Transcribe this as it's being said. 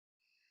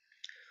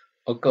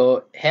Okay,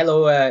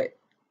 hello,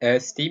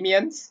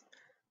 Steemians.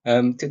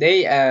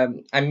 Today,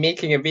 I'm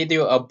making a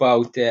video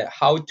about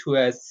how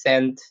to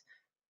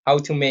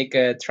make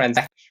a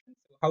transaction.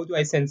 How do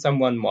I send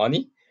someone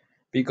money?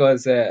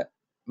 Because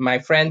my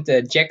friend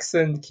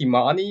Jackson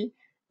Kimani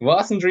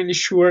wasn't really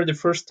sure the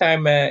first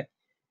time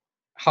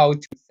how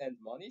to send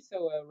money.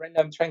 So right now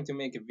I'm trying to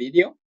make a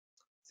video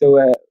so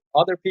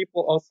other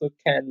people also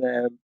can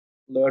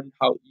learn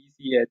how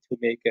easy to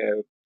make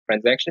a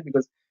transaction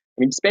because I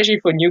mean, especially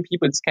for new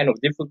people, it's kind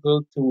of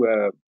difficult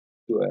to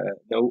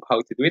know how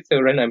to do it. So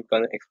then I'm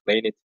gonna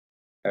explain it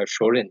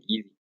short and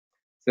easy.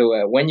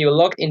 So when you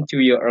log into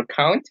your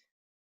account,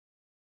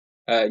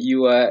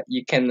 you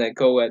can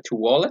go to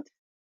wallet.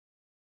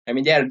 I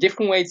mean, there are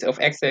different ways of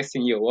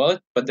accessing your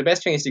wallet, but the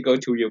best thing is to go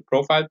to your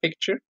profile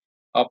picture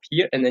up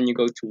here, and then you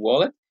go to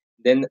wallet.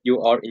 Then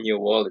you are in your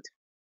wallet.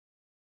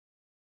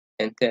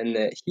 And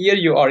then here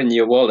you are in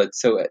your wallet.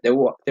 So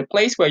the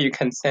place where you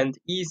can send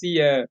easy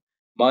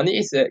money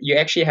is you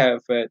actually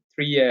have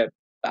three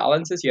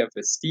balances. You have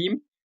a Steam,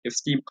 you have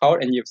Steam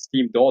card, and you have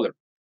Steam dollar.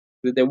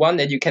 So the one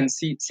that you can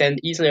send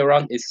easily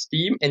around is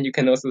Steam, and you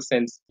can also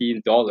send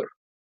Steam dollar.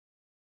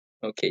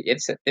 Okay,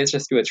 let's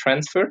just do a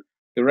transfer.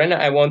 So right now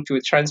I want to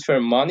transfer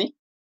money.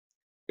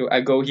 So I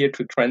go here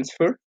to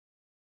transfer.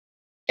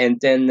 And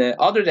then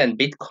other than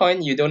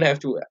Bitcoin, you don't have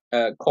to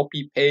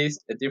copy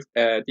paste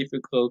a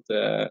difficult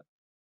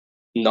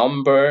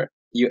number.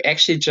 You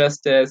actually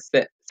just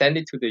send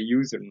it to the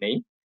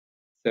username.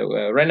 So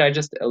right now I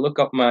just look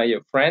up my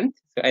friend.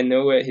 So I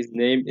know his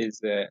name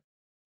is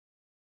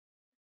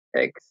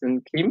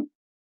Jackson Kim.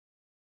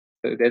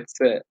 So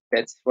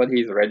that's what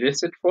he's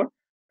registered for.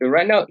 So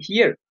right now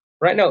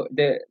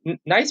the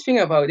nice thing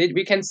about it,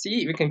 we can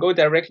go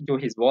directly to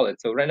his wallet.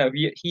 So right now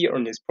we here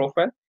on his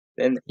profile.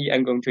 Then here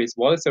I'm going to his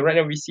wallet. So right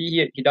now we see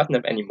here he doesn't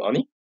have any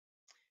money,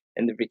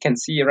 and we can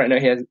see right now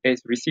he has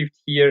received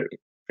here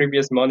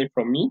previous money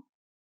from me.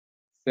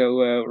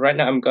 So right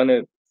now I'm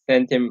gonna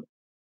send him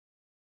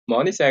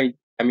money. So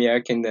I mean,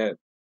 I can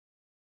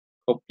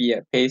copy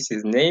and paste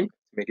his name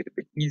to make it a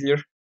bit easier.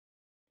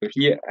 So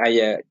here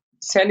I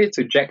send it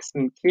to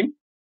Jackson Kim.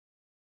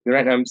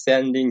 Right now I'm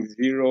sending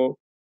zero.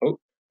 Oh,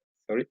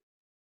 sorry,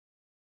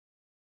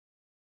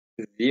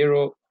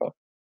 zero. Oh,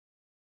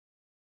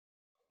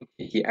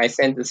 okay. I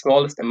send the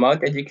smallest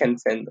amount that you can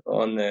send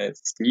on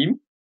Steam.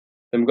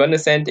 So I'm gonna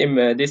send him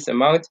this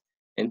amount,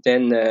 and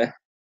then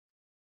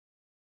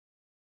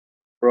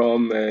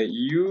from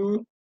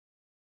YouTube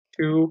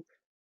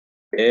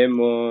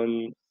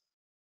demonstration,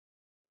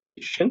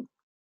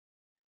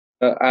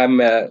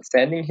 I'm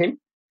sending him.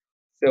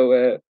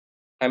 So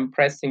I'm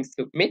pressing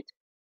submit.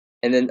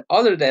 And then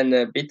other than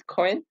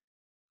Bitcoin,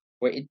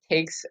 where it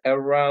takes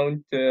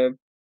around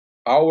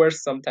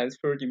hours, sometimes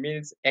 30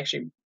 minutes.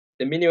 Actually,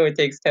 the minimum it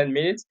takes 10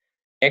 minutes.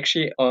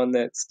 Actually, on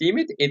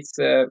Steemit,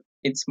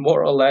 it's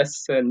more or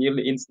less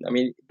nearly instant. I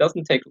mean, it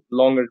doesn't take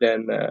longer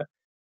than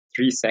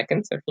 3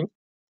 seconds, I think.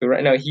 So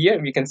right now here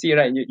we can see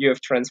you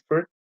have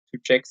transferred to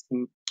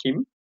Jackson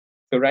Kim.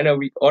 So right now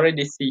we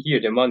already see here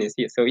the money is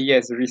here. So he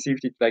has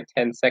received it like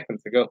 10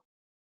 seconds ago.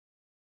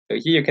 So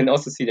here you can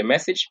also see the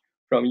message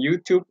from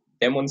YouTube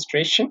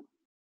demonstration.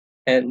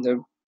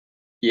 And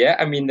yeah,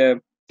 I mean,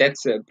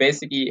 that's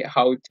basically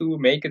how to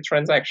make a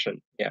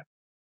transaction. Yeah.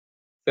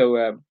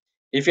 So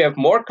if you have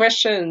more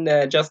questions,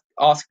 just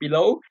ask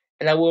below,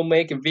 and I will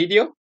make a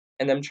video.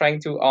 And I'm trying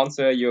to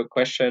answer your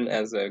question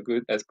as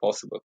good as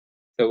possible.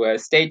 So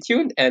stay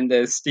tuned and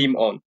steam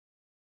on.